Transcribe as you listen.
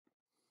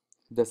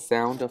The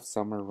Sound of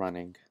Summer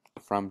Running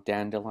from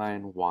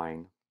Dandelion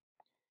Wine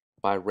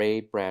by Ray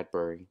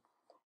Bradbury.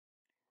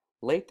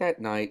 Late that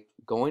night,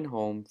 going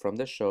home from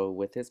the show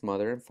with his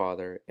mother and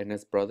father and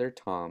his brother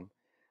Tom,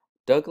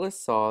 Douglas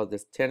saw the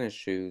tennis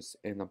shoes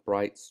in the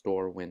bright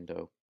store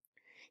window.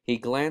 He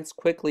glanced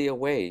quickly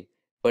away,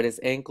 but his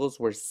ankles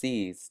were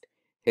seized,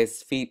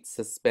 his feet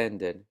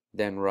suspended,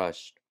 then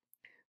rushed.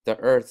 The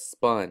earth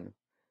spun.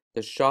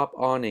 The shop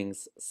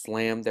awnings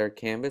slammed their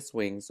canvas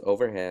wings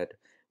overhead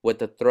with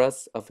the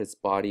thrust of his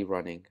body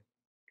running.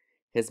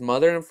 His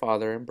mother and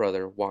father and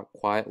brother walked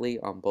quietly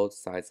on both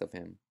sides of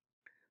him.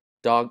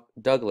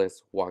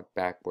 Douglas walked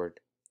backward,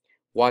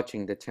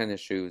 watching the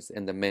tennis shoes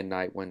in the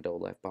midnight window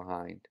left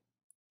behind.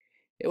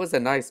 "It was a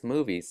nice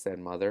movie," said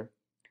Mother.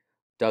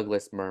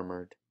 Douglas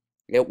murmured.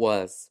 It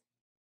was.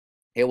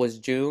 It was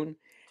June,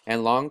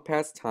 and long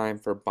past time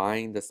for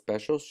buying the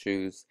special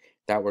shoes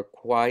that were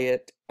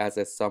quiet as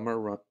a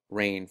summer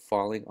rain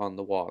falling on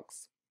the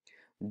walks.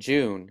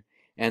 June,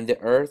 and the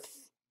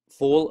earth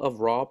full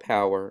of raw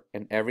power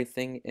and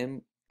everything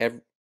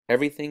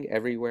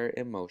everywhere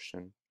in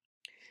motion.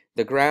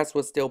 The grass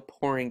was still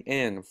pouring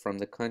in from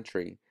the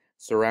country,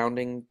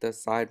 surrounding the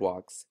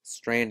sidewalks,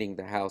 stranding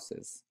the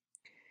houses.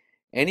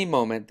 Any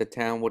moment the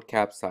town would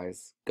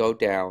capsize, go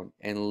down,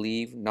 and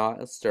leave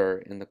not a stir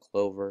in the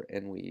clover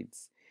and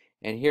weeds.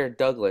 And here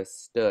Douglas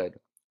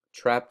stood,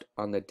 trapped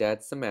on the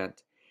dead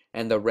cement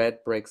and the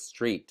red brick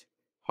street,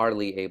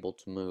 hardly able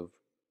to move.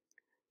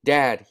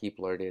 "Dad," he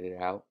blurted it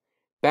out,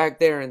 "back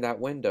there in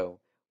that window,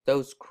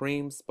 those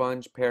cream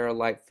sponge pair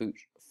of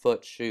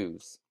foot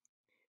shoes."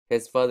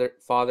 His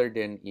father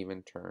didn't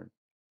even turn.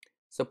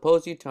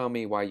 "Suppose you tell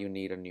me why you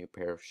need a new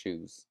pair of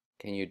shoes.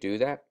 Can you do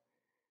that?"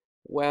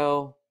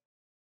 Well,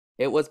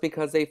 it was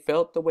because they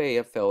felt the way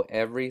it felt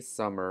every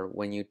summer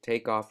when you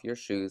take off your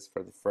shoes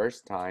for the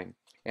first time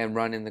and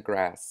run in the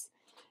grass.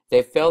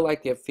 They felt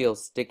like it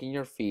feels sticking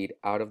your feet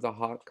out of the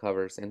hot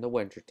covers in the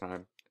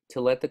wintertime to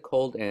let the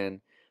cold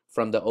in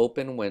from the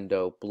open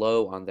window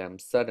blow on them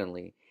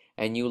suddenly,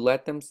 and you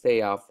let them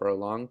stay out for a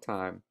long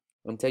time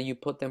until you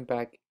put them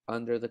back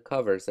under the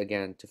covers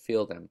again to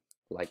feel them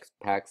like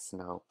packed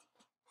snow.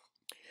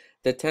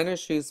 The tennis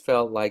shoes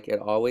felt like it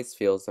always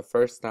feels the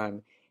first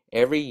time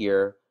every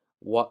year,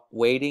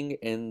 wading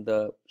in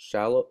the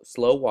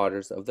slow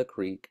waters of the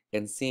creek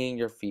and seeing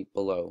your feet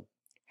below,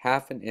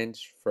 half an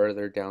inch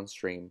further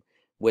downstream,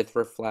 with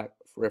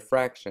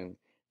refraction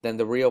than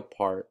the real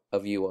part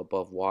of you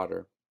above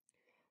water.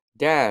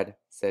 "Dad,"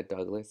 said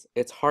Douglas,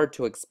 "it's hard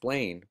to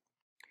explain."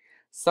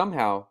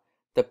 Somehow,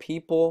 the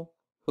people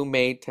who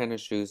made tennis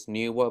shoes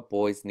knew what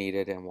boys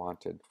needed and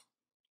wanted.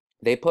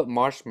 They put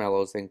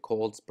marshmallows and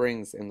cold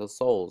springs in the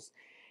soles,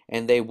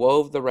 and they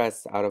wove the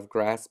rest out of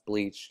grass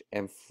bleached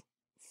and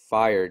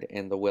fired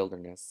in the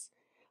wilderness.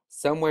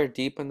 Somewhere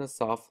deep in the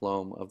soft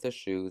loam of the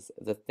shoes,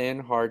 the thin,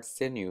 hard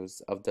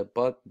sinews of the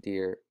buck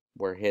deer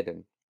were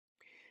hidden.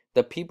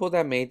 The people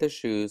that made the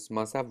shoes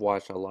must have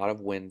watched a lot of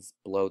winds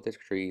blow the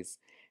trees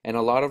and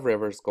a lot of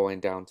rivers going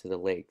down to the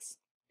lakes.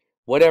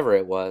 Whatever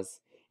it was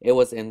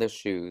in the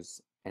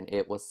shoes, and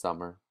it was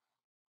summer.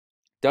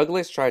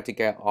 Douglas tried to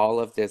get all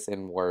of this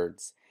in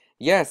words.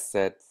 "Yes,"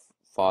 said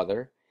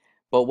father,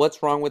 "but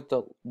what's wrong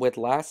with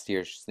last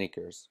year's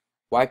sneakers?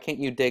 Why can't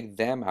you dig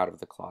them out of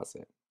the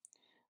closet?"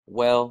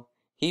 Well,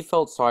 he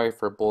felt sorry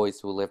for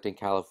boys who lived in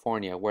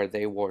California where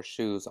they wore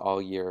shoes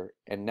all year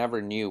and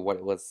never knew what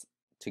it was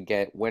to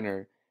get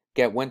winter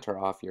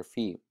off your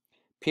feet.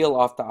 Peel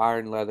off the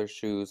iron leather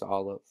shoes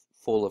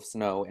full of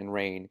snow and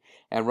rain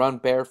and run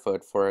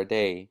barefoot for a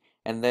day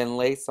and then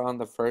lace on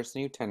the first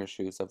new tennis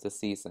shoes of the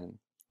season,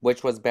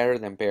 which was better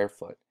than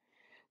barefoot.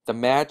 The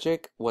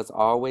magic was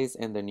always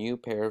in the new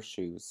pair of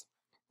shoes.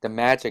 The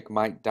magic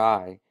might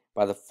die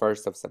by the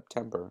 1st of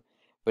September,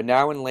 but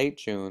now in late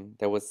June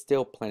there was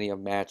still plenty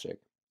of magic,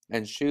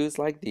 and shoes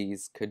like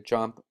these could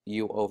jump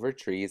you over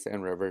trees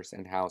and rivers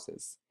and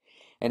houses.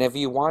 And if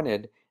you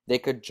wanted, they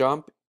could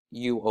jump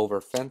you over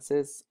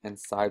fences and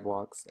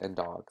sidewalks and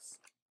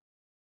dogs.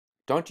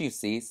 "Don't you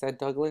see?" said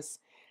Douglas.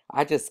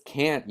 "I just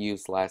can't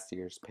use last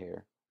year's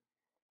pair."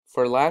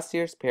 For last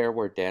year's pair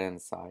were dead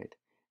inside.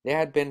 They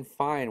had been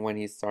fine when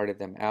he started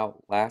them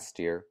out last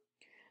year,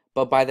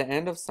 but by the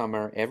end of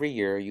summer every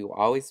year you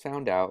always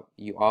found out,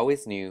 you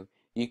always knew,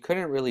 you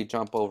couldn't really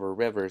jump over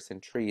rivers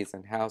and trees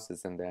and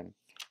houses in them,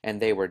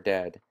 and they were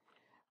dead.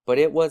 But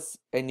it was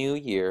a new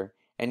year,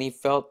 and he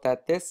felt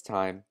that this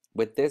time,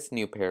 with this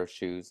new pair of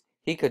shoes,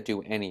 he could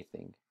do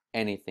anything,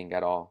 anything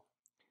at all.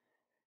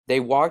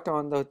 They walked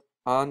on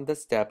the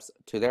steps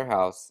to their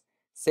house.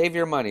 "Save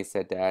your money,"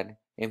 said Dad.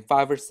 "In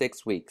 5 or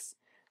 6 weeks,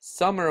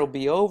 summer'll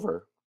be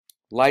over."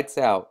 Lights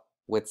out.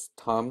 With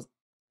Tom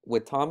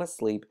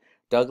asleep,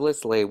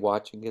 Douglas lay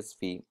watching his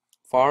feet,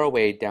 far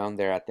away down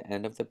there at the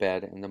end of the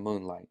bed in the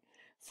moonlight,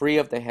 free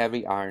of the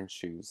heavy iron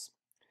shoes.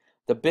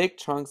 The big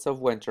chunks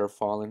of winter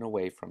fallen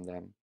away from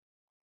them.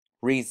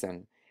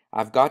 Reason.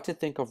 I've got to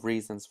think of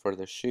reasons for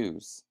the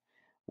shoes.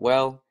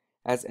 Well,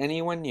 as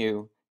anyone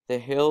knew, the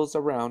hills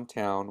around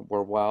town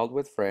were wild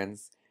with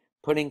friends,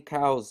 putting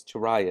cows to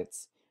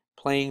riots,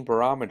 playing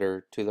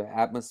barometer to the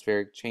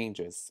atmospheric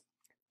changes,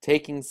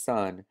 taking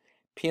sun,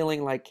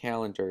 peeling like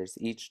calendars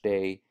each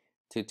day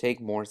to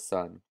take more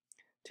sun.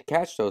 To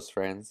catch those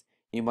friends,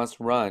 you must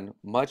run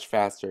much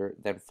faster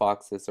than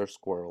foxes or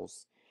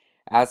squirrels.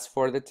 As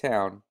for the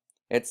town,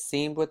 it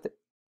steamed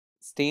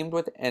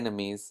with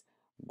enemies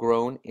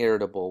grown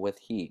irritable with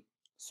heat,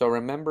 so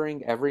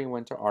remembering every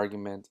winter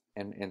argument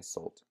and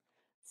insult.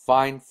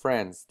 Find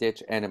friends,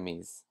 ditch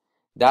enemies.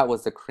 That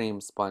was the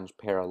Cream Sponge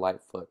Para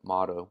Lightfoot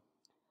motto.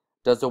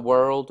 Does the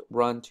world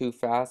run too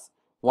fast?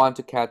 Want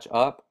to catch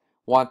up?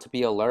 Want to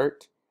be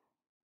alert?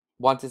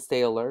 Want to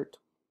stay alert?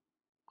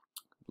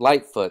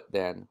 Lightfoot,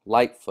 then,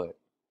 Lightfoot.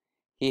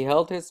 He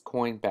held his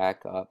coin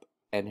back up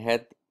and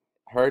had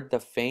heard the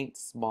faint,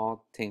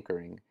 small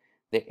tinkering,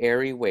 the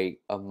airy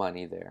weight of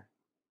money there.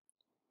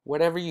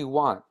 Whatever you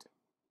want,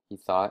 he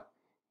thought,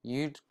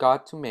 you've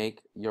got to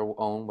make your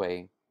own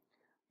way.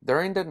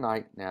 During the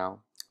night now,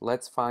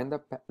 let's find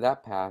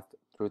that path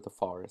through the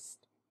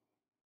forest.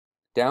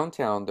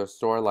 Downtown, the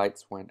store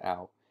lights went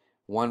out,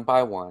 one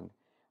by one.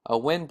 A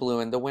wind blew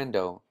in the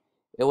window.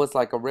 It was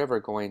like a river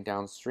going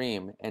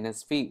downstream, and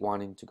his feet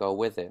wanting to go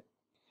with it.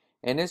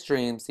 In his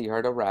dreams, he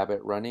heard a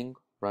rabbit running,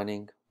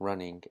 running,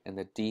 running in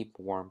the deep,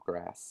 warm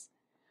grass.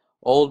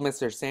 Old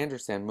Mr.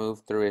 Sanderson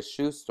moved through his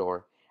shoe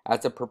store,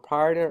 as a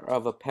proprietor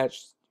of a pet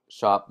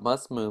shop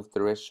must move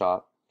through his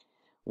shop,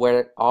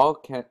 where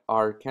all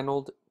are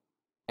kennelled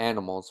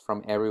animals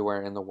from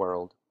everywhere in the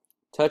world,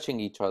 touching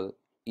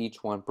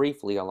each one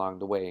briefly along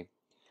the way.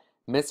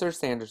 Mr.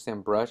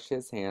 Sanderson brushed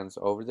his hands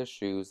over the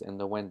shoes in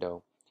the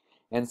window,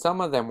 and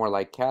some of them were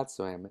like cats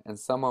to him, and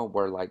some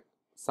were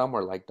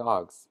like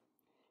dogs.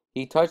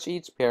 He touched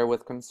each pair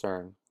with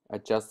concern,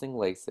 adjusting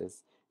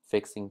laces,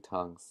 fixing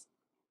tongues.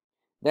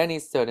 Then he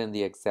stood in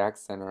the exact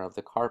center of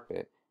the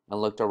carpet and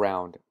looked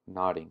around,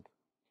 nodding.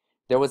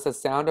 There was a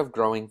sound of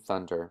growing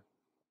thunder.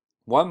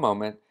 One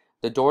moment,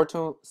 the door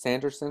to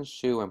Sanderson's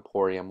shoe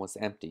emporium was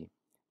empty.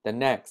 The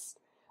next,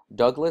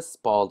 Douglas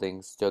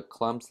Spaulding stood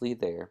clumsily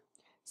there,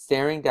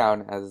 staring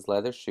down at his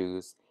leather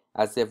shoes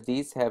as if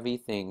these heavy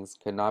things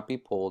could not be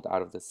pulled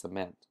out of the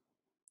cement.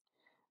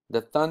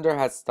 The thunder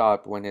had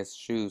stopped when his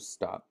shoes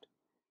stopped.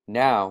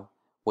 Now,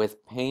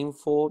 with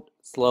painful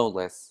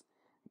slowness,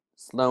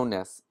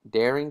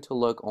 daring to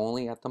look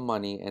only at the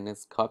money in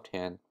his cupped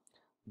hand,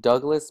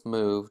 Douglas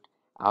moved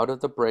out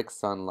of the brick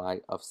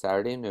sunlight of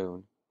Saturday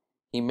noon.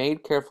 He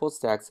made careful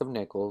stacks of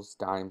nickels,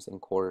 dimes,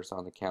 and quarters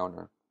on the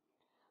counter,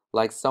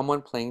 like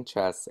someone playing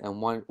chess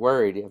and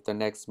worried if the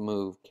next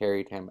move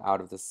carried him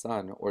out of the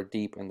sun or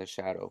deep in the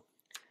shadow.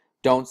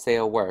 Don't say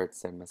a word,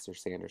 said Mr.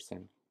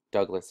 Sanderson.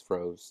 Douglas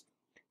froze.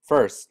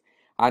 First,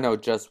 I know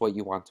just what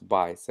you want to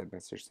buy, said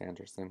Mr.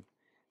 Sanderson.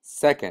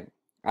 Second,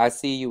 I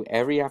see you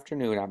every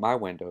afternoon at my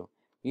window.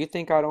 You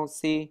think I don't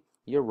see?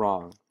 You're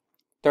wrong.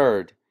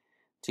 Third,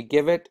 to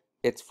give it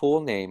its full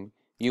name,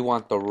 you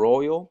want the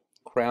Royal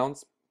Crown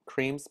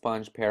Cream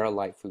Sponge Para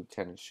Lightfoot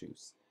tennis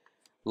shoes,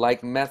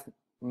 like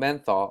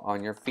menthol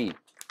on your feet.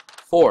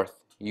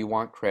 Fourth, you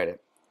want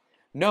credit.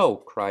 No,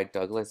 cried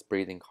Douglas,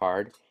 breathing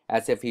hard,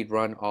 as if he'd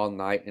run all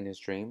night in his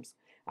dreams.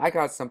 I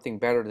got something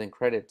better than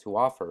credit to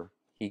offer,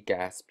 he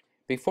gasped.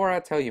 Before I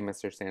tell you,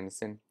 Mr.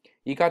 Sanderson,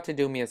 you got to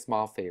do me a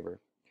small favor.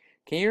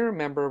 Can you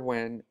remember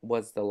when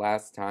was the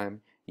last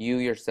time you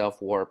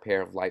yourself wore a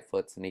pair of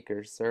Lightfoot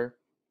sneakers, sir?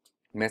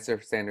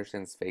 Mr.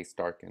 Sanderson's face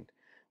darkened.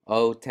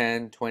 Oh,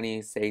 10,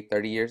 20, say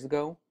 30 years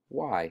ago?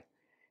 Why?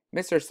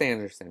 Mr.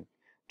 Sanderson,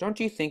 don't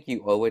you think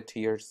you owe it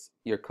to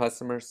your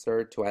customers,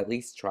 sir, to at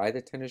least try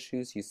the tennis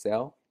shoes you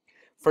sell?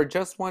 For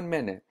just 1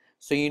 minute,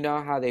 so you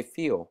know how they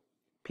feel.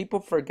 People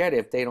forget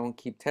if they don't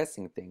keep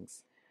testing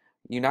things.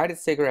 United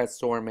Cigarette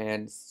Store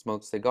man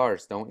smokes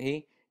cigars, don't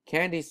he?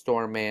 Candy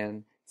Store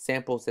man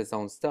samples his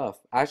own stuff.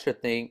 I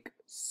should think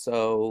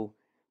so.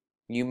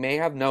 You may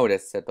have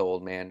noticed, said the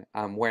old man,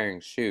 I'm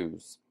wearing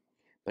shoes.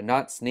 But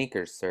not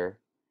sneakers, sir.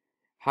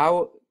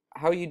 How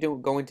are you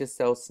going to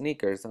sell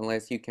sneakers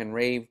unless you can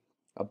rave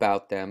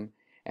about them?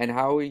 And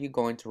how are you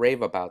going to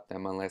rave about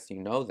them unless you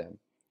know them?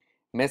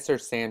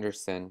 Mr.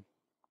 Sanderson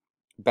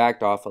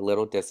backed off a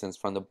little distance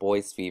from the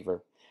boy's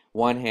fever,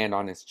 one hand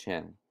on his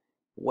chin.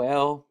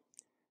 Well,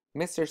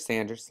 Mr.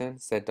 Sanderson,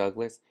 said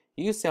Douglas,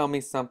 you sell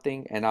me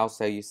something and I'll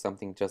sell you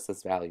something just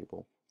as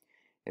valuable.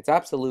 It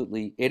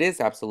is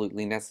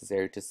absolutely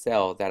necessary to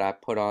sell that I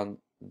put on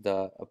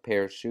a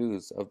pair of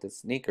shoes of the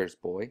sneakers,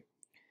 boy,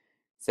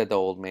 said the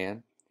old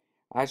man.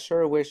 I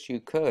sure wish you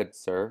could,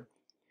 sir.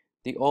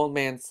 The old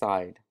man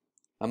sighed.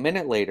 A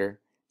minute later,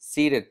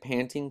 seated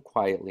panting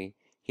quietly,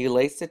 he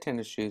laced the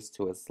tennis shoes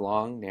to his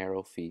long,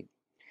 narrow feet.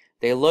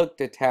 They looked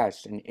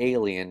detached and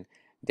alien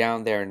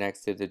down there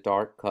next to the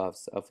dark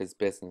cuffs of his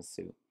business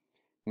suit.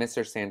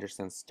 Mr.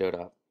 Sanderson stood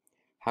up.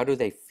 How do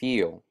they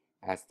feel?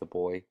 Asked the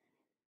boy.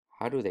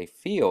 How do they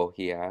feel?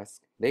 He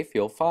asked. They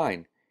feel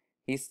fine.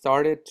 He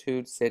started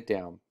to sit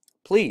down.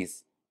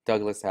 Please,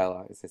 Douglas held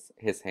out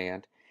his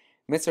hand.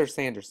 Mr.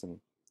 Sanderson,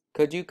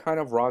 could you kind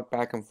of rock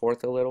back and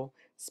forth a little?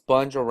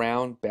 Sponge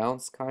around,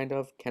 bounce kind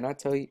of? Can I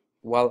tell you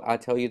while I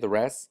tell you the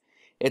rest?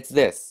 It's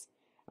this.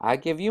 I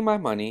give you my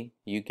money,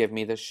 you give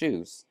me the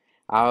shoes.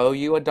 I owe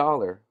you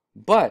 $1.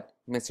 But,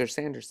 Mr.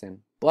 Sanderson,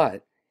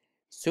 but,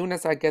 soon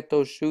as I get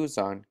those shoes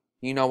on,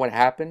 you know what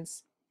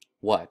happens?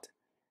 What?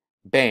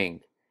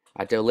 Bang!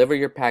 I deliver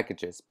your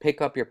packages,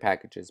 pick up your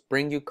packages,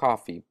 bring you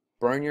coffee,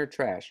 burn your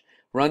trash,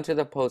 run to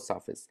the post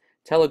office,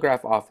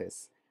 telegraph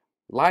office,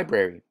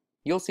 library.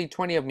 You'll see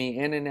 20 of me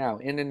in and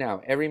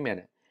out, every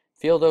minute.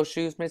 Feel those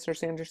shoes, Mr.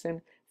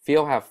 Sanderson?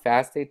 Feel how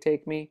fast they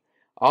take me?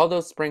 All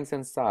those springs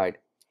inside.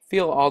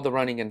 Feel all the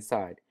running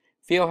inside.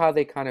 Feel how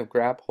they kind of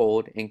grab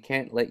hold and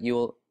can't let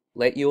you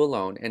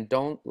alone and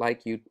don't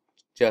like you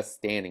just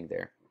standing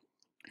there.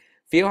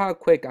 Feel how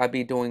quick I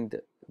be doing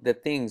the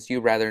things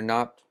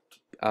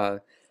uh,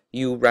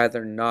 you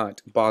rather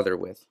not bother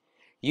with.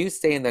 You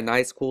stay in the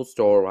nice cool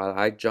store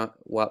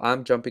while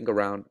I'm jumping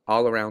around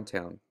all around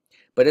town.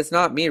 But it's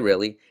not me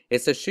really,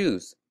 it's the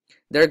shoes.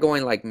 They're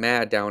going like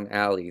mad down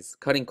alleys,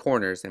 cutting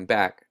corners and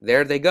back.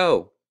 There they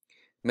go.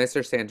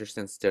 Mr.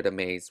 Sanderson stood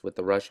amazed with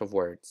the rush of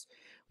words.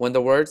 When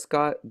the words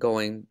got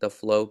going, the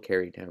flow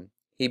carried him.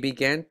 He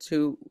began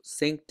to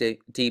sink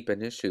deep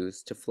in his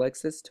shoes, to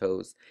flex his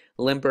toes,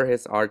 limber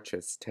his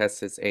arches,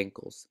 test his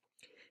ankles.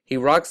 He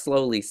rocked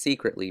slowly,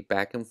 secretly,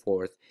 back and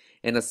forth,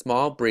 in a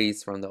small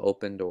breeze from the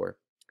open door.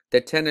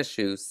 The tennis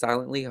shoes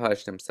silently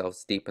hushed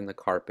themselves deep in the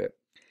carpet,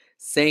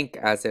 sank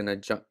as in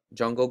a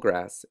jungle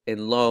grass,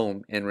 in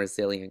loam and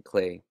resilient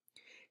clay.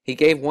 He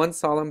gave one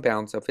solemn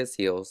bounce of his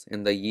heels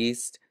in the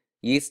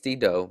yeasty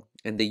dough,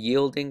 in the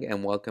yielding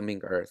and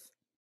welcoming earth.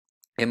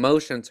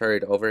 Emotions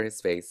hurried over his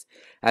face,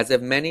 as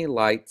if many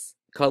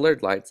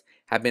colored lights,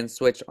 had been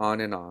switched on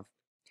and off.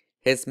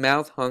 His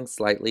mouth hung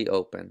slightly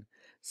open.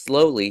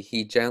 Slowly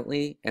he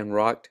gentled and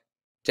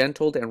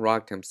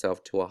rocked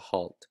himself to a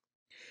halt,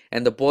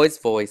 and the boy's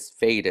voice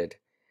faded,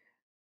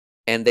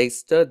 and they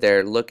stood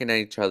there looking at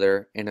each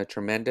other in a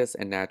tremendous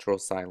and natural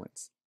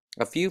silence.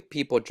 A few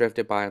people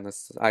drifted by on the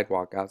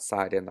sidewalk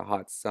outside in the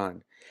hot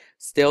sun.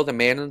 Still the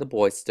man and the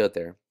boy stood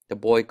there, the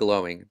boy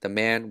glowing, the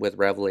man with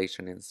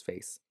revelation in his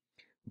face.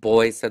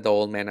 Boy, said the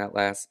old man at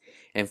last,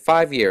 in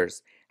 5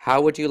 years,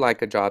 how would you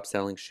like a job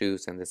selling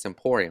shoes in this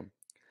emporium?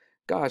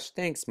 Gosh,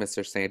 thanks,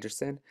 Mr.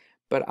 Sanderson,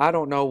 but I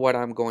don't know what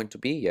I'm going to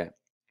be yet.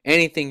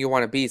 Anything you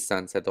want to be,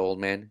 son, said the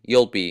old man,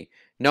 you'll be.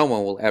 No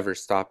one will ever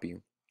stop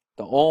you.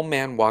 The old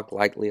man walked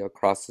lightly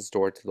across his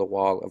door to the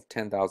wall of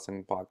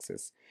 10,000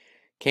 boxes,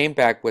 came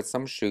back with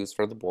some shoes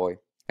for the boy,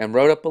 and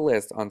wrote up a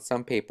list on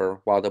some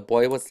paper while the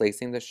boy was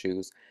lacing the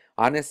shoes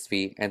on his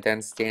feet and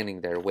then standing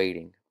there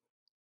waiting.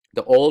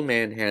 The old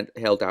man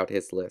held out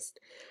his list.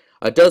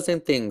 A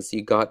dozen things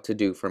you got to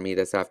do for me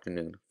this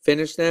afternoon.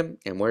 Finish them,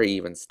 and we're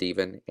even,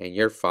 Stephen, and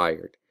you're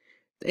fired.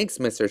 Thanks,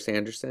 Mr.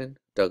 Sanderson.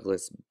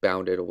 Douglas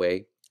bounded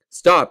away.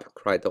 Stop!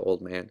 Cried the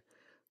old man.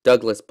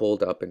 Douglas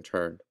pulled up and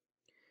turned.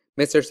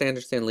 Mr.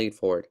 Sanderson leaned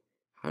forward.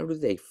 How do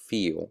they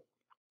feel?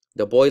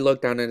 The boy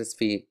looked down at his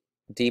feet,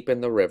 deep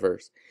in the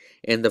rivers,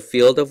 in the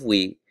field of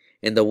wheat,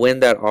 in the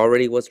wind that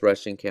already was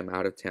rushing him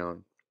out of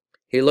town.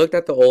 He looked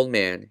at the old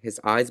man, his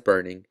eyes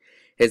burning,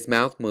 his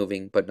mouth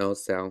moving, but no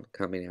sound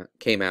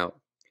came out.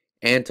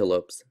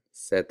 Antelopes,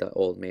 said the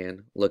old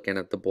man, looking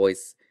at the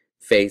boy's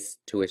face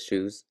to his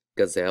shoes.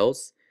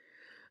 Gazelles?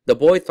 The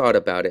boy thought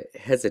about it,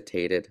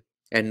 hesitated,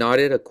 and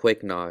nodded a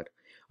quick nod.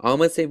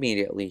 Almost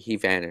immediately he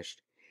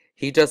vanished.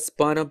 He just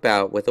spun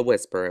about with a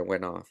whisper and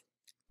went off.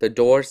 The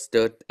door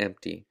stood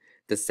empty.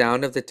 The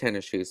sound of the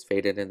tennis shoes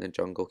faded in the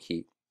jungle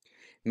heat.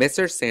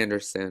 Mr.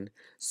 Sanderson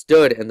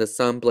stood in the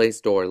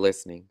sun-blazed door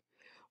listening.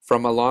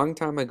 From a long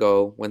time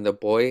ago,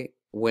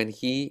 when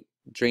he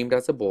dreamed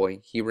as a boy,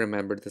 he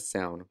remembered the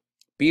sound.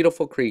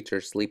 Beautiful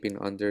creatures sleeping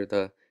under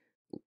the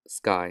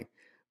sky,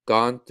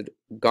 gone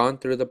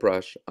through the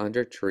brush,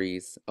 under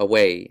trees,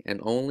 away, and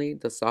only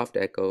the soft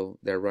echo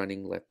their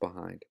running left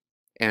behind.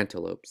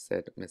 Antelopes,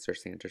 said Mr.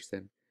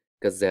 Sanderson.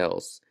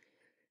 Gazelles.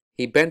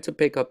 He bent to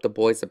pick up the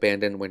boy's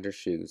abandoned winter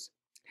shoes,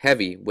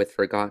 heavy with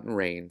forgotten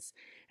rains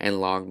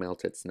and long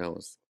melted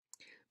snows.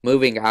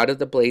 Moving out of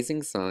the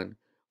blazing sun,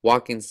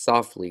 walking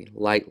softly,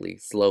 lightly,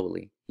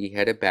 slowly, he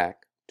headed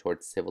back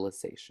towards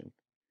civilization.